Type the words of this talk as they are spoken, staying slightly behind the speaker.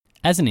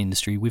As an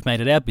industry, we've made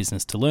it our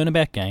business to learn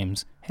about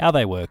games, how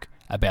they work,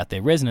 about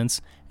their resonance,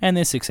 and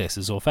their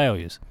successes or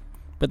failures.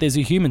 But there's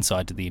a human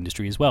side to the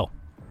industry as well.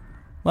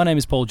 My name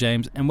is Paul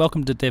James, and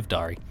welcome to Dev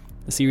Diary,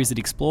 a series that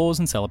explores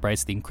and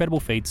celebrates the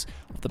incredible feats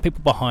of the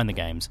people behind the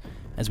games,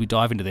 as we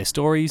dive into their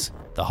stories,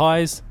 the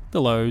highs,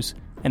 the lows,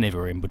 and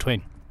everywhere in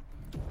between.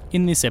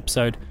 In this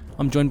episode,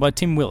 I'm joined by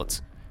Tim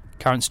Willits,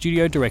 current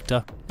studio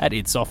director at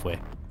id Software.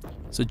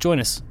 So join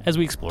us as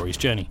we explore his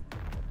journey.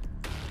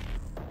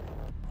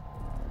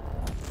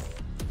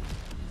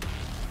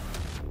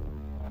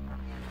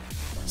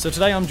 So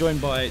today I'm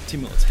joined by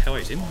Tim Willits. How are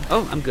you, Tim?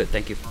 Oh, I'm good,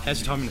 thank you. How's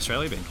your time in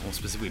Australia been? Or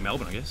specifically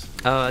Melbourne, I guess?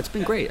 It's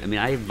been great. I mean,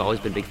 I've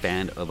always been a big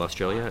fan of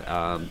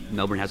Australia.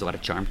 Melbourne has a lot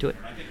of charm to it.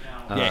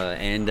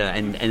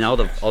 And all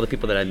the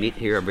people that I meet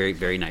here are very,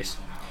 very nice.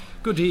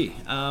 Good to hear.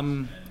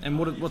 And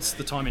what's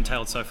the time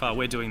entailed so far?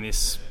 We're doing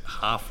this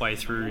halfway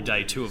through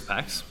day 2 of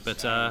PAX,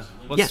 but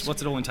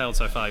what's it all entailed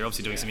so far? You're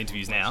obviously doing some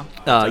interviews now.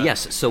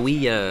 Yes. So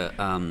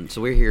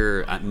we're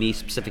here, me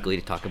specifically,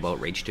 to talk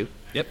about Rage 2.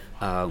 Yep.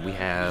 We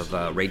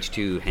have Rage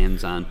 2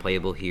 hands-on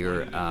playable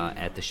here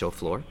at the show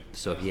floor.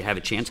 So if you have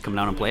a chance, come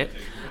down and play it.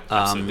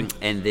 Absolutely.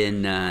 And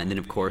then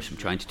of course I'm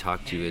trying to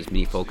talk to as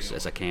many folks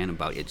as I can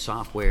about id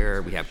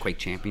Software. We have Quake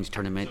Champions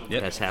tournament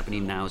that's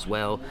happening now as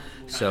well.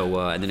 So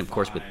and then of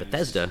course with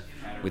Bethesda,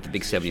 with the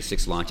big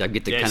 76 launch, I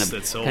get to kind of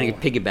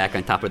piggyback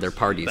on top of their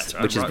parties,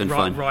 which has been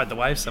fun. Ride the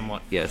wave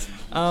somewhat. Yes.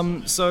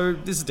 So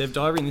this is Dev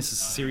Diary, and this is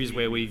a series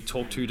where we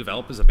talk to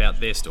developers about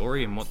their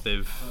story and what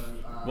they've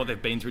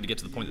been through to get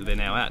to the point that they're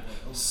now at.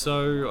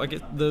 So I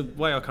guess the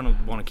way I kind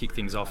of want to kick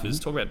things off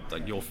is talk about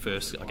like your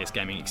first, I guess,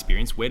 gaming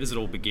experience. Where does it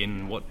all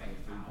begin? What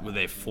were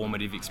their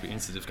formative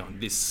experiences of going,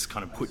 this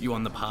kind of put you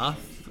on the path?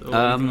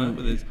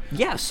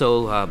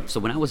 So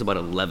when I was about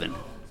 11,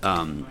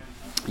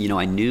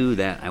 I knew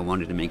that I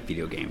wanted to make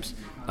video games,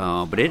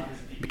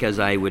 because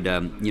I would,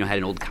 had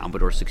an old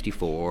Commodore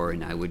 64,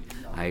 and I would.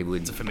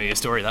 It's a familiar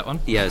story, that one.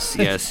 Yes,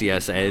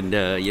 and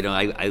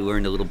I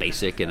learned a little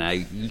BASIC,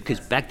 because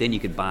back then you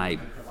could buy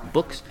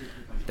books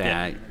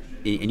and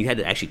you had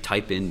to actually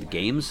type in the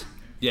games.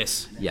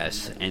 Yes,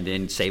 and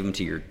then save them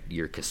to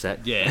your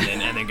cassette. Yeah,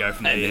 and then go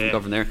from there. Go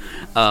from there.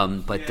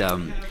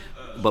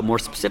 But more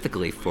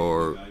specifically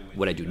for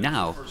what I do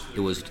now, it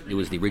was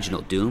the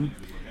original Doom.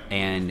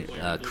 And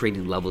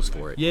creating levels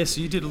for it. Yeah, so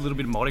you did a little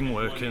bit of modding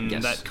work, and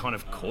that kind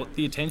of caught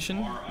the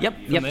attention. Yep.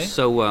 There?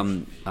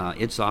 So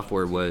id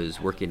Software was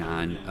working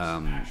on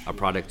a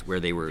product where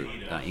they were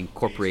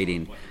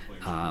incorporating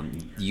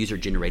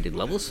user-generated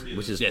levels,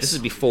 which is this is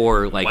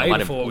before We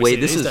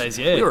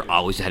were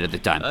always ahead of the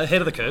time,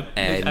 ahead of the curve.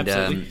 And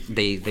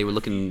absolutely. They were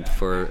looking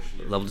for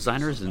level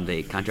designers, and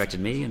they contracted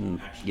me,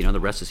 and the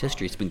rest is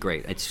history. It's been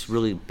great. It's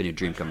really been a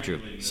dream come true.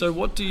 So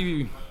what do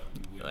you?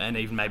 And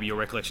even maybe your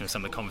recollection of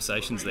some of the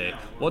conversations there.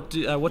 What do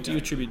you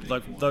attribute,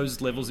 like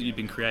those levels that you've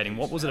been creating?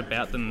 What was it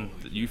about them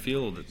that you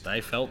feel or that they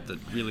felt that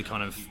really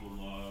kind of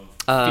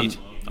fit?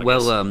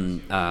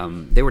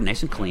 They were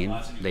nice and clean.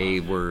 They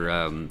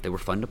were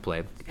fun to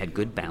play. Had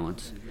good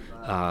balance.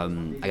 I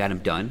got them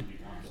done.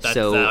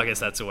 I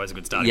guess that's always a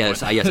good starting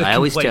point. Yes. I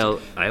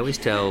always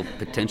tell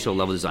potential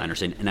level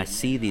designers, and I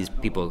see these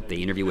people. They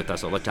interview with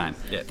us all the time.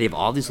 Yeah. They have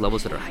all these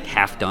levels that are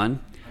half done.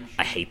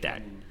 I hate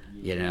that.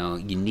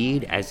 You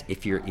need,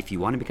 if you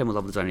want to become a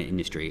level designer in the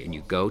industry and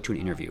you go to an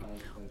interview,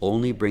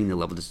 only bring the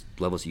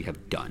levels you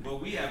have done,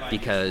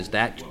 because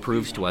that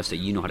proves to us that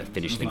you know how to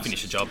finish things.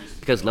 Finish a job.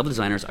 Because level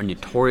designers are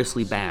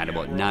notoriously bad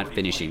about not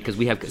finishing, because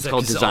it's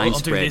called design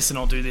spread. I'll do this and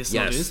I'll do this and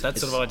I'll do this. That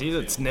sort of idea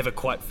that's never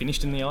quite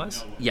finished in the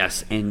eyes.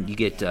 Yes, and you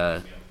get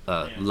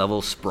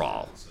level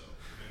sprawl,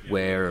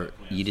 where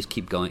you just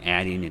keep going,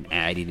 adding and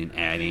adding and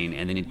adding,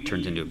 and then it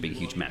turns into a big,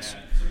 huge mess.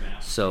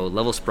 So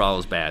level sprawl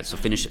is bad. So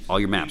finish all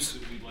your maps.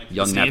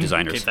 Young map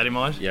designers. Keep that in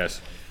mind.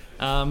 Yes.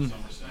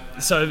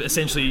 So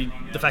essentially,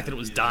 the fact that it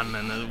was done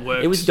and it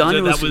worked. It was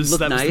done. That was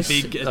nice.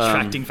 The big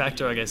attracting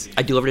factor, I guess.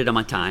 I delivered it on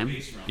my time.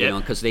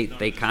 Because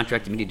they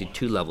contracted me to do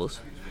 2 levels,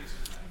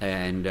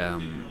 and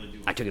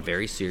I took it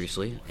very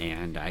seriously,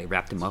 and I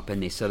wrapped them up,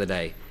 and they said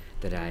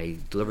that I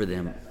delivered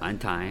them on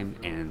time,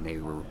 and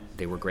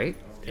they were great.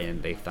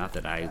 And they thought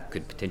that I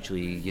could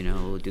potentially,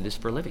 do this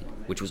for a living,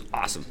 which was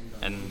awesome.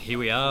 And here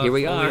we are.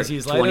 All these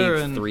years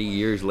 23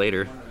 years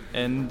later.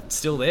 And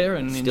still there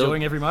and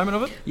enjoying every moment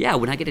of it? Yeah,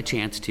 when I get a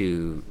chance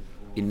to...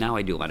 Now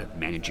I do a lot of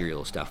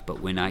managerial stuff, but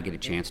when I get a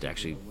chance to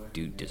actually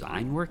do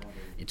design work,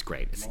 it's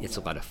great. It's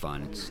a lot of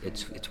fun.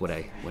 It's what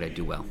I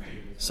do well.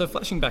 So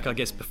flashing back, I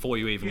guess, before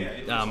you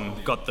even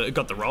got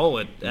the role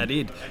at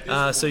id,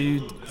 so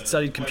you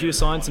studied computer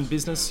science and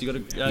business. You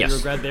got you're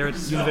a grad there at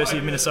University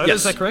of Minnesota. Yes.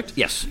 Is that correct?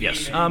 Yes.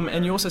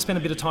 And you also spent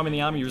a bit of time in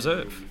the Army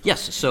Reserve.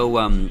 Yes. So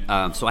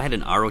I had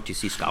an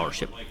ROTC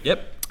scholarship.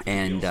 Yep.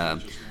 And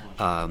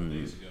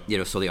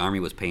so the Army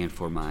was paying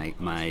for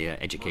my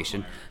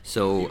education.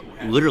 So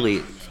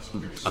literally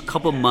a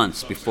couple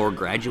months before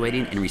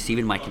graduating and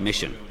receiving my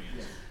commission,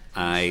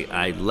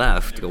 I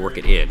left to go work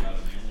at id.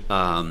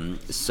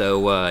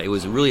 So it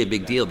was really a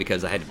big deal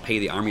because I had to pay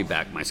the Army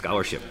back my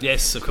scholarship.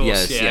 Yes, of course.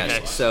 Yes, yeah, yes.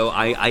 okay. So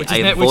I Which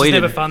avoided.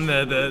 is never fun.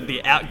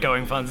 The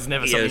outgoing funds is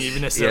never something you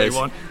necessarily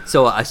want.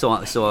 So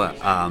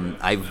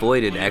I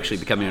avoided actually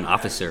becoming an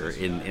officer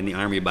in the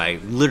Army by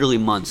literally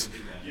months.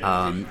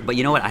 But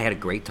you know what? I had a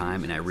great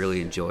time, and I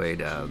really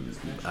enjoyed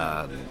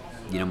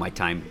my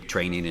time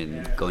training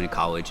and going to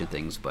college and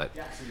things. But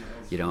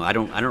I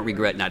don't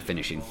regret not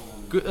finishing.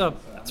 Good.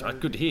 That's right.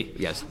 Good to hear.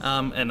 Yes.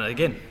 And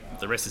again,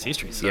 the rest is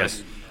history. So.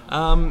 Yes.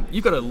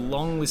 You've got a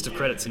long list of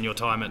credits in your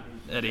time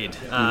at id.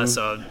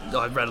 So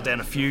I've rattled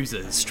down a few.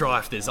 There's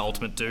Strife, there's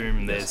Ultimate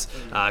Doom, there's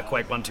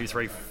Quake 1, 2,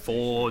 3,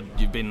 4.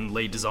 You've been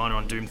lead designer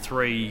on Doom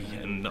 3,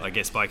 and I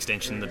guess by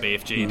extension the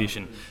BFG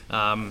edition.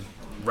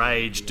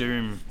 Rage,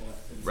 Doom,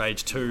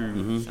 Rage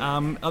 2.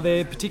 Are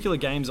there particular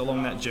games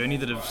along that journey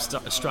that have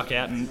struck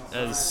out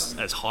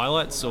as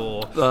highlights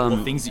or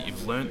things that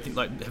you've learned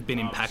have been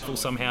impactful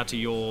somehow to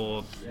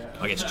your,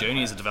 I guess,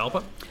 journey as a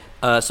developer?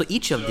 So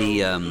each of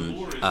the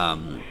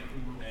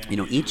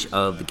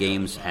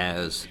games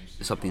has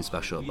something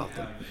special about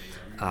them.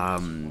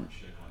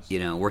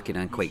 Working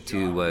on Quake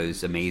 2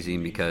 was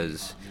amazing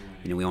because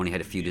we only had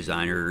a few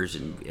designers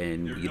and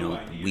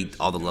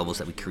all the levels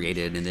that we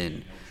created, and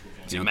then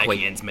making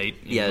Quake, ends meet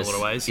in a lot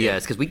of ways.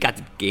 Yes, because we got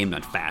the game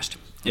done fast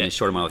in a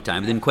short amount of time.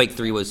 And then Quake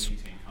 3 was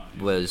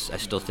I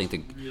still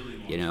think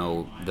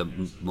the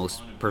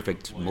most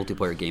perfect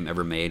multiplayer game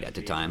ever made at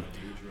the time.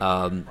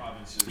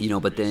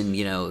 But then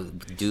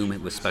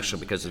Doom was special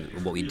because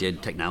of what we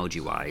did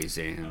technology-wise,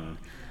 and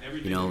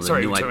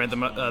Sorry, we're talking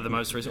about the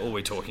most recent, or are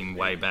we talking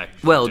way back?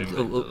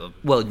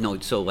 No.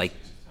 So like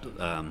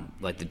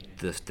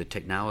the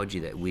technology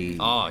that we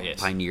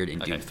pioneered in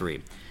Doom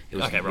 3. It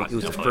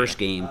was the first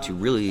game to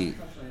really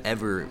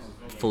ever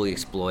fully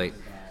exploit,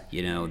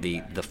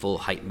 the full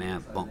height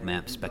map, bump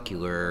map,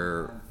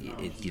 specular,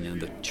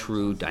 the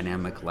true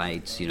dynamic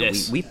lights.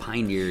 Yes. We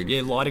pioneered.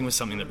 Yeah, lighting was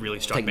something that really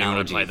struck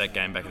technology. me when I played that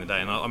game back in the day.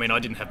 And I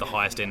didn't have the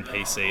highest end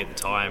PC at the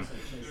time.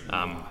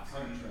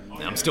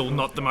 I'm still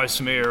not the most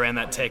familiar around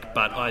that tech,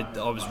 but I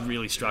was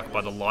really struck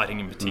by the lighting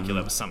in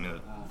particular. It was something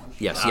that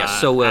Yes.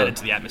 So added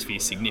to the atmosphere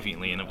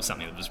significantly, and it was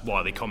something that was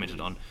widely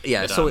commented on.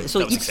 Yeah. But, so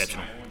that was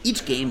exceptional.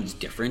 Each game is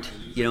different.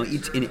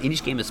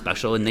 Each game is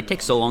special, and they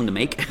take so long to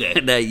make Yeah.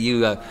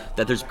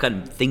 that there's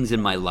kind of things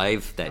in my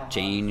life that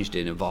changed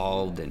and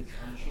evolved, and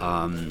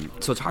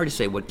so it's hard to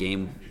say what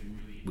game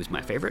was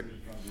my favorite.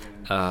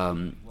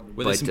 Were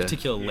there some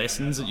particular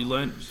lessons that you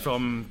learned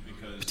from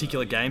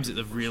particular games that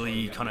have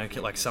really kind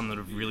of like some that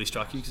have really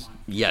struck you?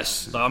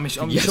 Yes. I'm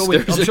sure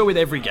with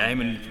every game,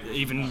 and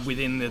even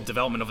within the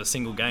development of a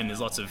single game,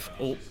 there's lots of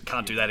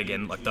can't do that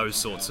again, like those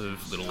sorts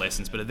of little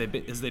lessons. But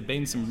has there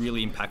been some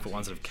really impactful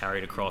ones that have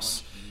carried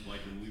across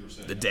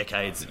the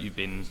decades that you've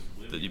been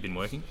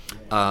working?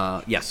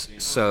 Yes.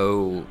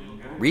 So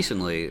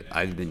recently,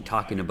 I've been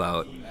talking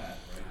about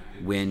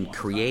when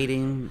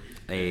creating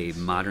a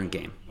modern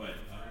game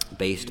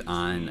based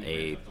on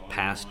a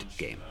past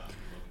game.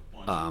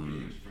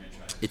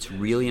 It's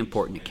really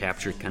important to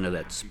capture kind of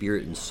that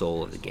spirit and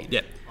soul of the game.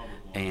 Yeah.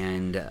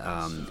 And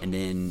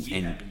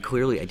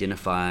clearly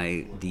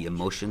identify the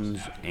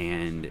emotions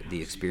and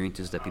the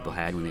experiences that people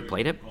had when they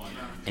played it.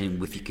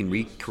 And if you can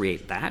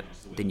recreate that,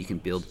 then you can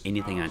build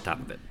anything on top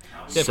of it.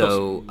 Yeah,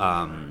 so,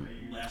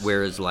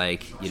 whereas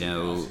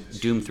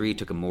Doom 3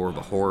 took a more of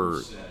a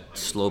horror,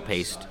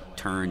 slow-paced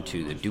turn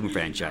to the Doom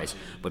franchise,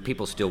 but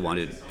people still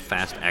wanted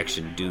fast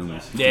action Doom.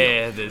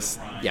 There's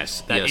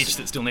that itch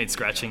that still needs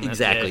scratching.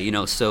 Exactly,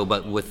 So,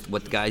 but with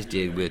what the guys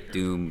did with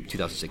Doom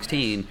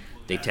 2016,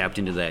 they tapped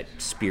into that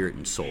spirit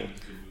and soul.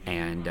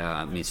 And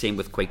same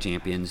with Quake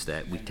Champions,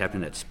 that we tapped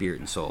into that spirit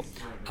and soul.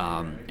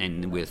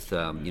 And with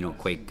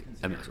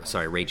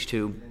Rage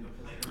 2.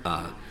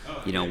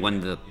 One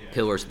of the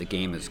pillars of the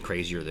game is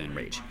crazier than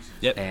Rage.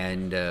 Yep.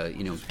 And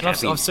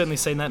I've certainly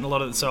seen that in a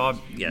lot of. So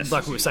Yes.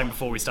 like we were saying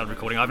before we started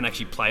recording, I haven't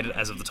actually played it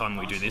as of the time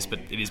we do this, but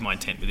it is my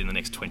intent within the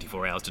next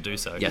 24 hours to do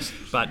so. Yes.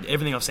 But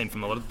everything I've seen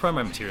from a lot of the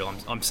promo material,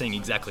 I'm seeing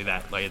exactly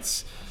that. Like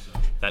it's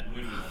that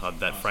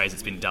phrase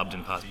that's been dubbed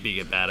in the past,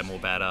 bigger, badder, more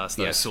badass.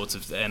 Those sorts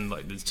of, and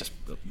like it's just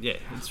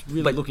it's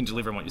really looking to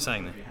deliver on what you're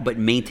saying there. But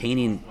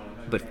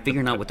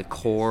figuring out what the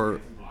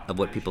core of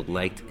what people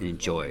liked and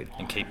enjoyed,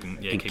 and keeping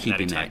that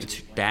intact.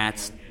 intact.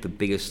 That's the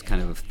biggest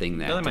kind of thing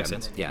that makes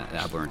sense. Yeah,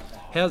 I've learned.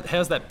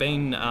 How's that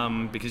been?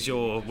 Because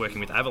you're working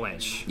with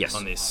Avalanche Yes.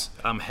 on this.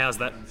 How's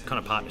that kind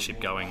of partnership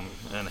going,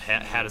 and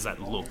how does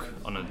that look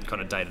on a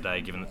kind of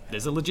day-to-day, given that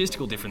there's a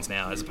logistical difference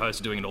now as opposed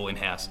to doing it all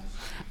in-house?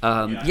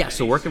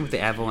 So working with the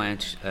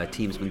Avalanche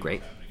team's been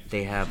great.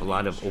 They have a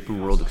lot of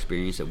open world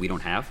experience that we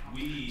don't have.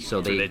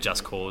 So Through their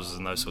Just Cause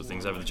and those sort of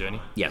things over the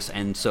journey? Yes,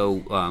 and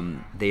so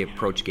they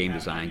approach game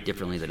design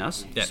differently than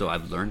us. Yeah. So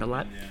I've learned a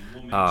lot.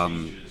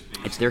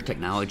 It's their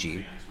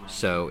technology,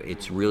 so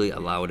it's really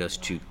allowed us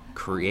to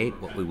create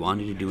what we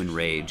wanted to do in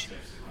Rage,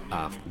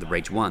 the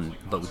Rage 1,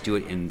 but we do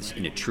it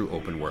in a true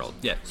open world.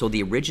 Yeah. So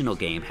the original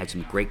game had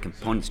some great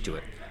components to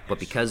it, but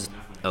because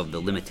of the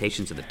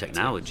limitations of the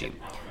technology,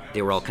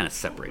 they were all kind of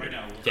separated.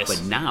 Yes.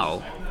 But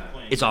now,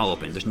 It's all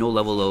open. There's no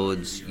level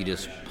loads. You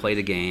just play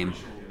the game,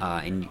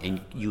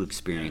 and you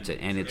experience it.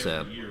 And it's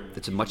a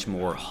much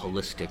more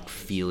holistic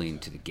feeling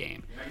to the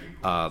game.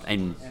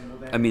 And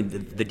I mean,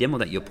 the demo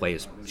that you'll play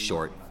is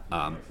short,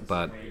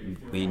 but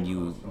when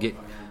you get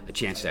a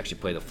chance to actually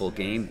play the full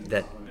game,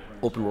 that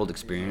open world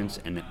experience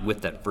and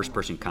with that first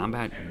person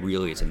combat,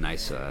 really is a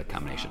nice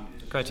combination.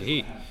 Great to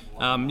hear.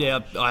 Yeah,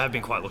 I have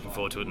been quite looking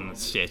forward to it, and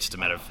it's just a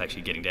matter of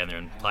actually getting down there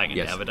and playing it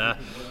Yes. now. But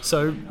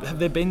so, have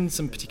there been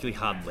some particularly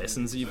hard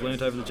lessons that you've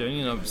learned over the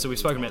journey? So we've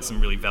spoken about some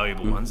really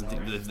valuable ones.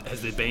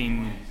 Has there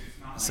been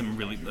some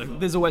really?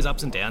 There's always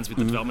ups and downs with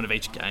the development of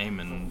each game,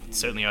 and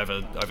certainly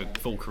over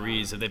full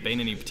careers. Have there been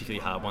any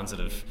particularly hard ones that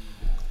have?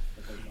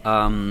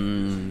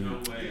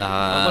 Like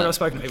I've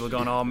spoken to people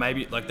going, oh,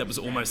 maybe like that was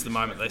almost the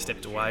moment they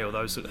stepped away, or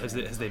those.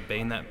 Has there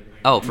been that?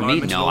 Oh, for me,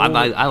 moment no. at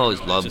all? I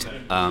always loved.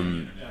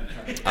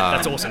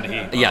 That's awesome to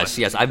hear.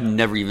 Yes. I've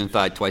never even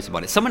thought twice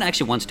about it. Someone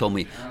actually once told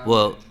me,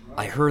 "Well,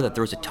 I heard that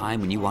there was a time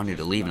when you wanted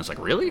to leave," and I was like,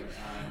 "Really?"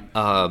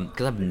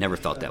 Because I've never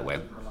felt that way.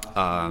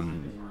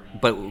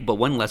 But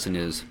one lesson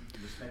is,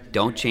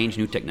 don't change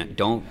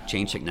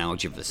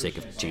technology for the sake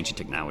of changing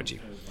technology.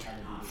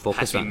 Has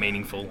Focus to be on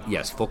meaningful.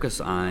 Yes, focus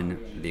on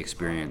the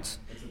experience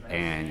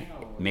and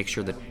make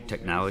sure the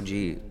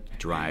technology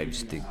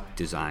drives the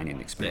design and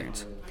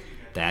experience.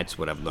 That's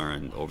what I've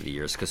learned over the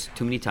years, because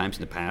too many times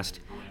in the past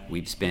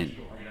we've spent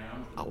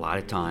a lot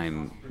of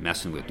time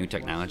messing with new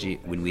technology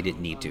when we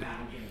didn't need to.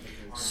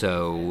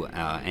 So,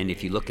 and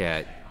if you look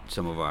at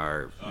some of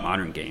our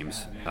modern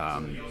games,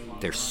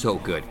 they're so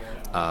good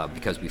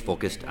because we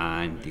focused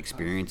on the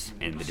experience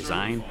and the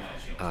design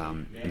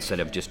instead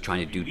of just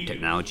trying to do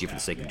technology for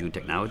the sake of doing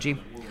technology.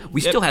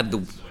 We still have the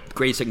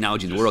greatest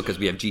technology in the world because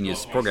we have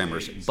genius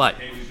programmers, but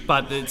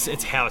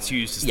it's how it's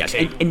used. Is yes,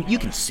 the key. and you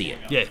can see it.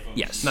 Yeah.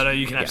 Yes. No,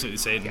 you can Yeah. absolutely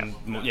see it.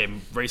 Yeah.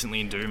 And recently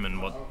in Doom,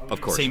 and what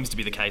Of course. seems to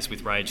be the case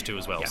with Rage 2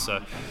 as well. Yeah.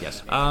 So,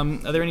 Yes. Are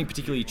there any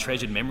particularly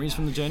treasured memories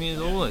from the journey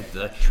at all? Like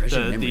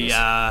Treasured memories?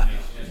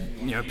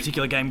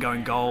 Particular game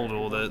going gold,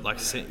 or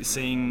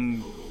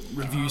seeing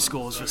review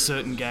scores for a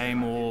certain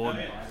game, or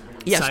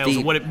Yes, sales,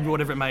 the- or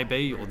whatever it may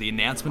be, or the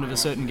announcement of a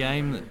certain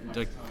game.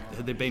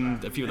 Have there been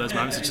a few of those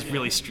moments that just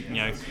really,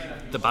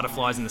 the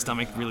butterflies in the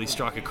stomach really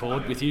strike a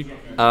chord with you?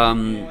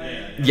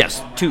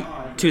 Yes, two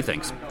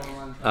things.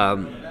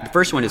 The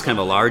first one is kind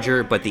of a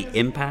larger, but the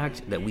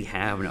impact that we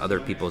have in other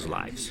people's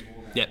lives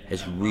Yep.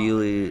 is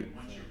really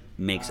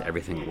makes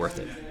everything worth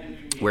it.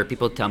 Where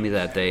people tell me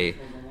that they,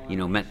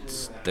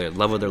 met the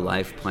love of their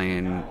life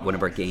playing one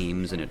of our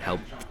games and it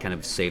helped kind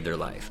of save their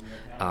life.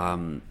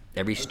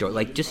 Every story,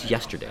 like just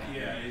yesterday,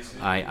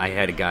 I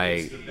had a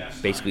guy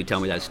basically tell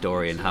me that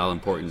story and how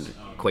important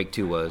Quake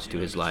 2 was to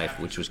his life,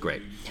 which was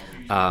great.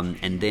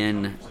 And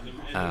then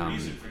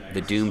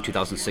the Doom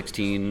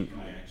 2016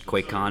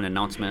 QuakeCon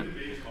announcement,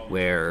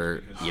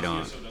 where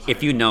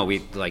if we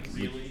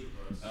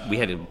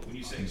had to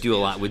do a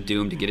lot with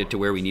Doom to get it to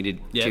where we needed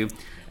to,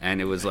 and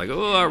it was like,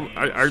 oh,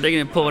 are they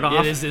going to pull it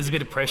off? Yeah, there's a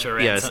bit of pressure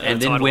around. Yes, a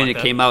and then title when like it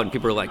that. came out and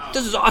people were like,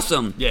 "This is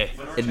awesome!" Yeah.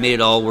 it made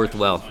it all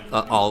worthwhile,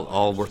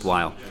 all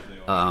worthwhile.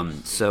 I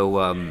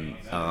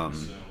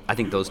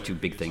think those two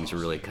big things are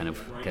really kind of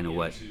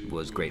what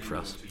was great for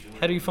us.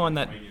 How do you find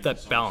that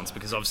balance?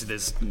 Because obviously,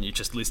 you're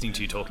just listening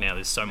to you talk now.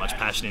 There's so much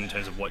passion in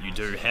terms of what you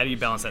do. How do you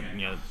balance that?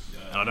 And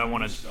I don't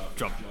want to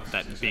drop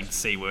that big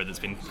C word that's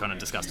been kind of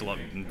discussed a lot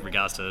in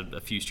regards to a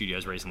few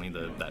studios recently.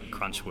 That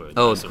crunch word.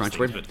 Oh, those the sorts of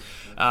crunch things.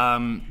 word?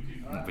 But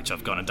which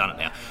I've gone and done it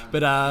now.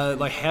 But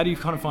how do you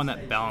kind of find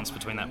that balance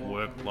between that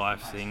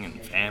work-life thing and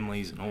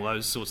families and all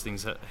those sorts of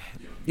things?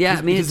 Yeah,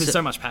 I mean, because it's there's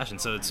so much passion,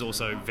 so it's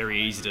also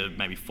very easy to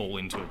maybe fall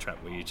into a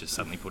trap where you're just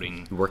suddenly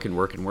putting work.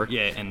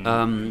 Yeah, and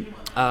No,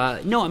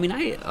 I mean,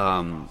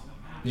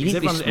 you need to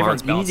be everyone's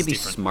smart. You need balance to is be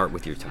different. smart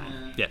with your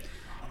time. yeah.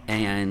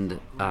 And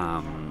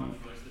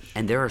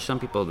there are some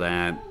people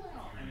that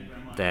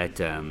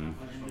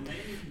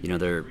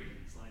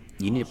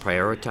you need to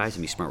prioritize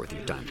and be smart with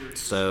your time.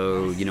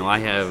 So I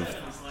have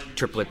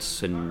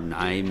triplets, and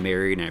I'm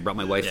married, and I brought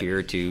my wife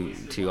here to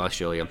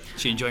Australia.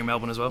 She enjoying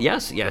Melbourne as well?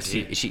 Yes,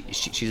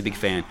 she's a big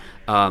fan.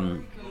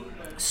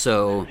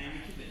 So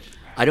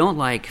I don't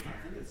like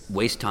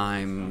waste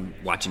time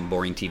watching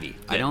boring TV.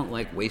 I don't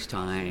like waste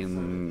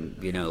time,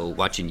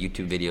 watching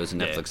YouTube videos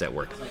and Netflix at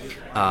work.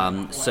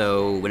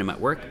 So when I'm at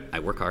work, I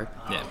work hard.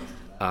 Yeah.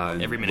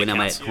 Every minute when I'm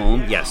counts. at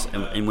home, yes,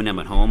 and when I'm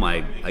at home,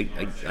 I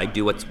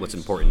do what's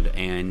important,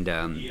 and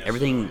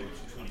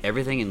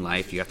everything in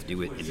life you have to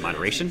do it in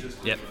moderation.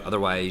 Yep.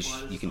 Otherwise,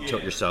 you can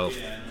tilt yourself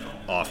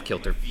off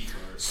kilter.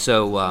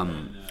 So,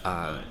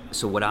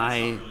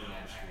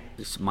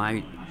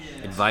 my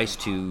advice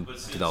to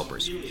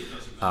developers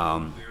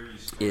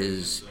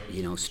is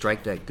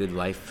strike that good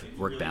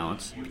life-work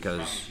balance,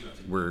 because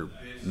we're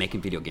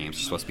making video games.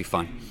 It's supposed to be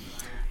fun.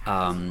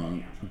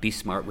 Be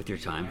smart with your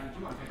time.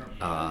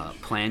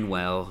 Plan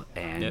well,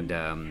 and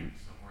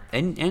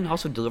and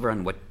also deliver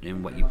on what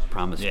you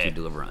promised to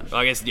deliver on.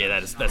 I guess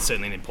that's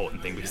certainly an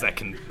important thing, because that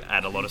can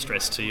add a lot of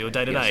stress to your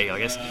day to day. I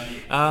guess.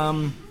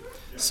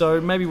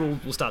 So maybe we'll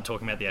start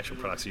talking about the actual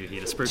products you're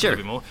here to spruik Sure. a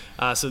little bit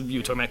more. So you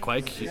were talking about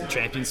Quake,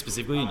 Champions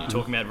specifically, and you're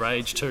talking about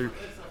Rage 2.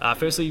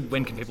 Firstly,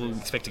 when can people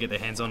expect to get their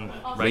hands on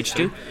Rage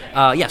 2?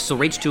 So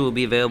Rage 2 will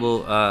be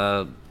available,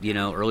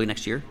 early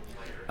next year.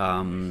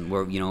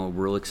 We're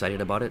real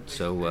excited about it,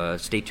 so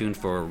stay tuned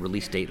for a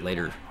release date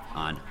later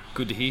on.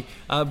 Good to hear.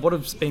 What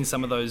have been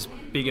some of those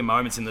bigger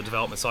moments in the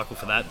development cycle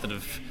for that?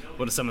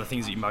 What are some of the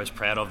things that you're most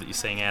proud of that you're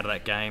seeing out of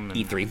that game?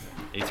 E3.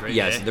 E3,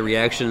 Yes, yeah. the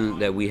reaction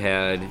that we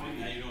had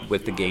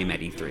with the game at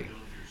E3.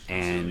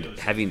 And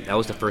that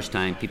was the first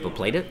time people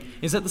played it.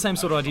 Is that the same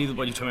sort of idea that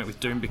what you're talking about with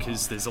Doom?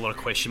 Because there's a lot of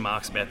question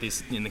marks about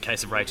this. In the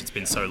case of Rage, it's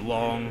been so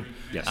long.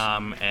 Yes.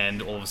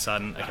 And all of a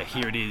sudden, okay,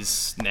 here it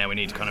is. Now we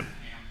need to kind of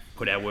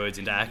put our words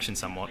into action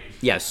somewhat.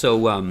 Yeah, so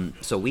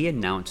we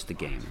announced the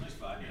game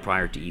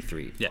prior to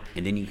E3. Yeah.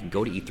 And then you can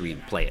go to E3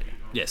 and play it,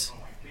 Yes.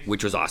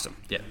 which was awesome.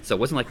 Yeah. So it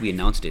wasn't like we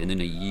announced it and then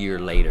a year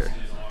later,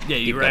 Yeah,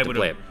 you people were got able to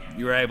play to. it.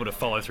 You were able to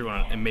follow through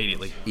on it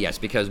immediately. Yes,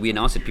 because we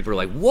announced it, people were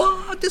like,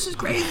 "What? This is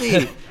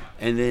crazy!"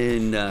 and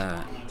then,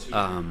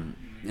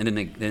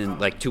 then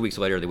like 2 weeks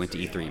later, they went to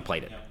E3 and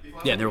played it.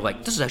 Yeah. And they were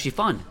like, "This is actually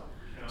fun."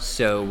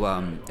 So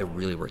it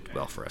really worked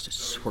well for us.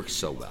 It worked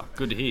so well.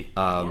 Good to hear.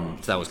 So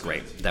that was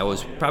great. That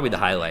was probably the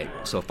highlight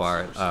so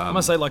far. I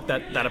must say, like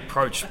that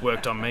approach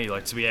worked on me.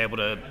 Like to be able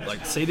to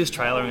see this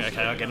trailer and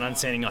okay, I get an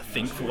understanding, I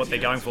think, for what they're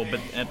going for, but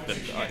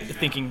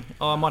thinking,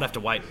 I might have to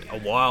wait a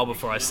while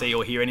before I see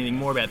or hear anything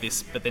more about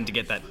this. But then to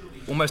get that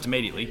almost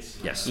immediately,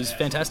 Yes. was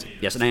fantastic.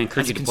 Yes, and I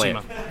encourage As you a to play it.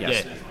 consumer.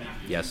 Yes. Yeah.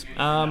 Yes.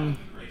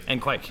 And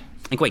Quake.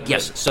 And Quake,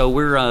 yes. So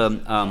we're,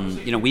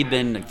 we've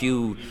been a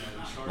few,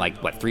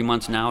 3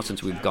 months now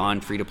since we've gone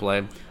free to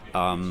play.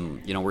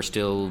 We're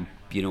still,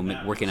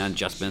 working on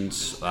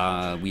adjustments.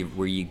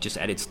 We just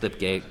added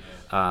Slipgate.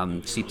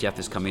 CTF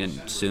is coming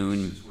in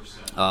soon.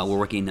 We're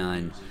working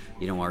on,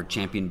 our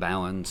champion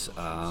balance.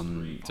 So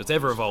it's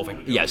ever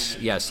evolving. Yes,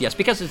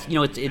 because it's,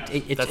 it's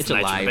the a nature of the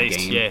live beast,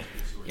 game. yeah.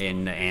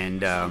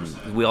 And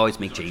we always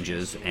make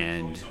changes,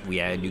 and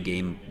we add new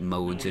game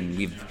modes, and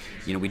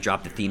we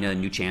dropped Athena,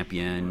 new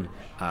champion,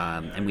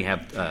 and we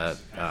have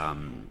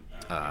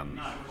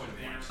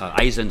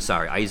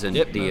Aizen.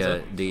 Yep,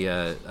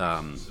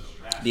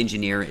 The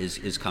engineer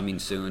is coming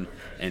soon,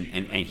 and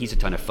he's a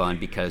ton of fun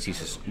because he's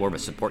just more of a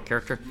support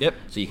character. Yep.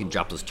 So you can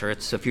drop those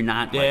turrets. So if you're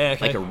not Yeah,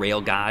 okay. like a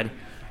rail god,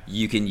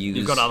 you can use.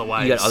 You've got other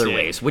ways, You got other yeah.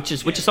 ways, which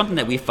is something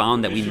that we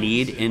found that we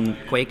need in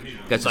Quake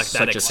because Like it's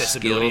that such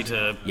accessibility a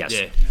skill. to- Yes.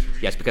 yeah.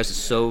 Yes, because it's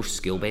so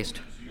skill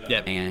based.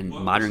 Yep. And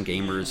modern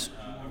gamers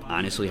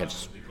honestly have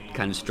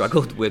kind of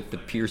struggled with the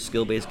pure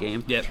skill based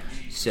game. Yep.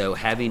 So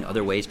having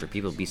other ways for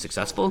people to be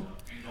successful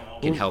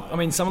can help. I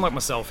mean, someone like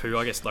myself, who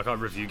I guess I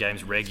review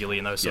games regularly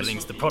and those sort of Yes.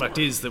 things. The product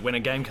is that when a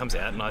game comes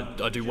out and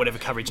I do whatever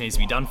coverage needs to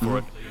be done for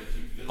it,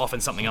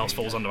 often something else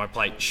falls onto my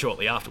plate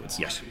shortly afterwards.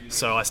 Yes.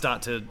 So I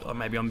start to,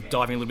 maybe I'm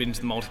diving a little bit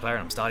into the multiplayer and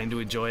I'm starting to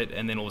enjoy it,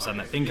 and then all of a sudden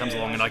that thing comes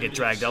along and I get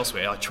dragged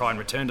elsewhere. I try and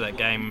return to that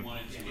game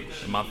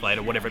a month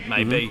later, whatever it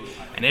may be,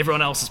 and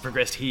everyone else has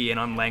progressed here and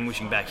I'm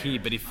languishing back here.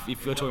 But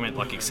if you're talking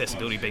about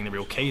accessibility being the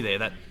real key there,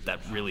 that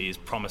really is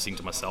promising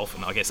to myself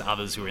and I guess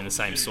others who are in the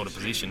same sort of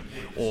position.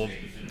 Or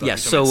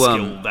Yes, you're talking so, about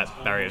skill,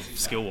 that barrier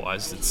skill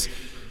wise, that's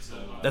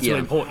Yeah. really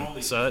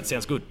important. So that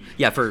sounds good.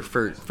 Yeah, for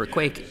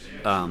Quake,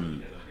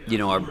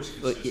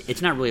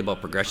 it's not really about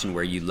progression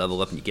where you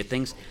level up and you get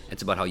things.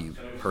 It's about how you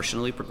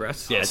personally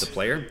progress as a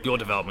player. Your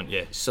development,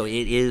 yeah. So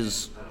it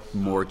is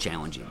more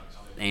challenging,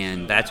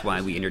 and that's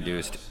why we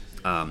introduced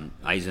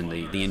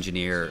Aizen, the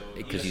engineer,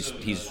 because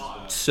he's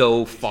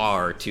so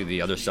far to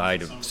the other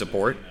side of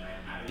support,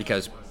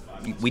 because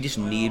we just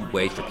need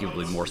ways for people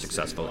to be more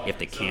successful if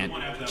they can't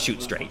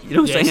shoot straight. You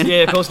know what I'm Yes, saying?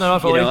 yeah, of course, no, I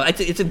follow you.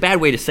 It's a bad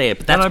way to say it,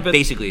 but that's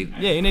basically...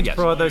 Yeah, you need yes.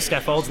 to provide those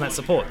scaffolds and that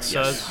support.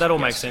 So Yes, that all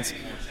makes sense.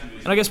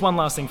 And I guess one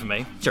last thing for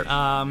me. Sure.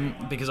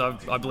 Because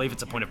I believe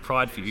it's a point of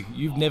pride for you.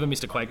 You've never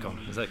missed a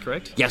QuakeCon, is that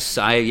correct? Yes,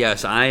 I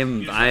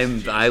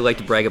like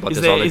to brag about this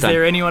all the time. Is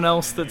there anyone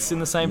else that's in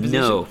the same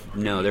position?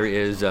 No, there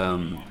is.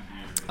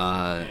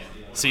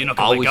 So you're not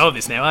going to let always- go of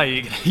this now, are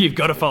you? You've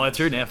got to follow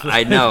through now.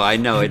 I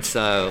know. It's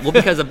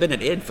because I've been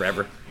at id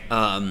forever.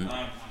 And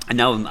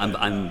now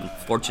I'm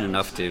fortunate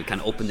enough to kind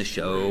of open the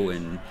show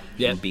and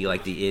be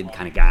like the id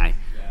kind of guy.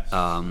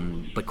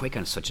 But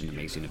QuakeCon is such an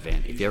amazing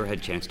event. If you ever had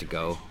a chance to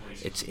go,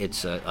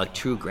 it's a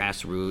true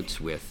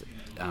grassroots with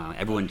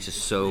everyone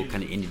just so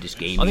kind of into this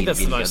game. I think that's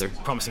the being most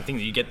together. promising thing,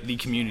 that you get the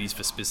communities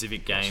for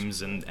specific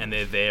games and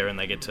they're there and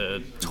they get to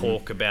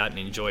talk about and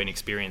enjoy and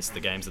experience the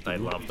games that they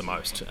love the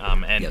most,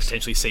 and Yes.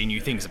 potentially see new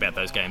things about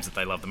those games that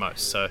they love the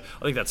most. So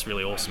I think that's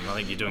really awesome. I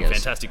think you're doing Yes.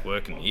 fantastic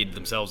work, and id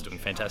themselves are doing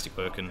fantastic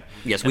work. And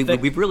Yes, and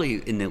we've really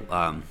in the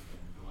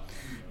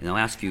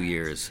last few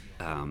years,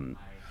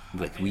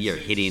 we are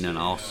hitting on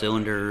all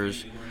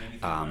cylinders.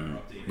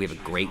 We have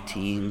a great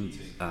team.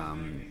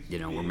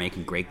 We're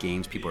making great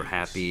games. People are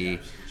happy.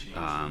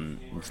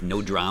 It's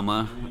no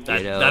drama.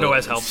 That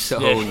always helps. So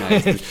Yeah.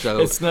 nice. It's so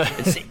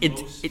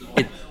It's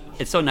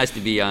it's so nice to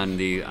be on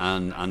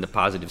the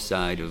positive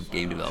side of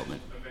game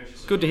development.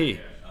 good to hear.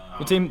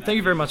 Well, Tim, thank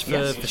you very much for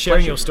Yes, sharing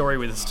pleasure. your story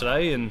with us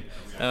today, and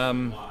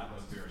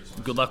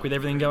good luck with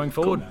everything going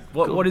forward.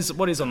 Cool. What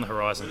is on the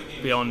horizon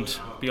beyond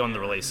the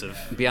release of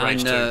Beyond,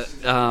 Rage 2?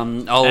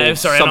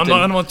 sorry, something.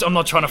 I'm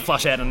not trying to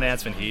flush out an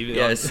announcement here.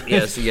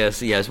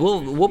 Yes.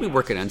 We'll be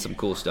working on some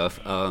cool stuff.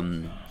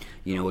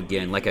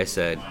 Again, like I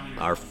said,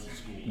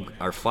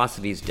 our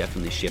philosophy has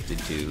definitely shifted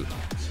to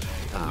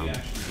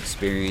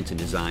experience and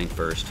design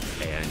first,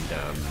 and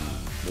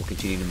we'll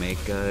continue to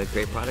make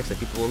great products that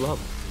people will love.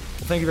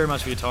 Well, thank you very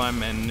much for your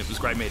time, and it was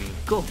great meeting you.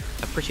 Cool.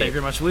 I appreciate it. Thank you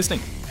very much for listening.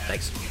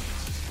 Thanks.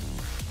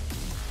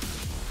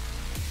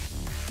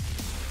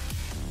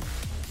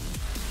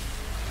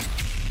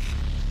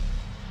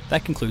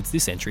 That concludes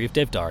this entry of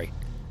Dev Diary.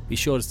 Be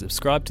sure to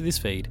subscribe to this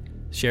feed,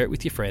 share it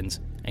with your friends,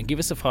 and give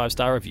us a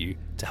 5-star review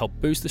to help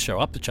boost the show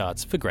up the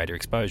charts for greater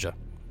exposure.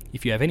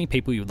 If you have any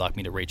people you would like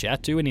me to reach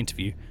out to and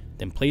interview,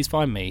 then please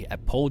find me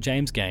at Paul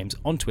James Games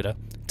on Twitter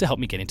to help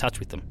me get in touch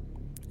with them.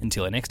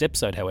 Until our next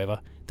episode, however,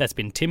 that's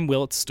been Tim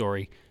Willett's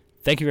story.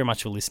 Thank you very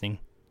much for listening,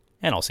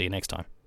 and I'll see you next time.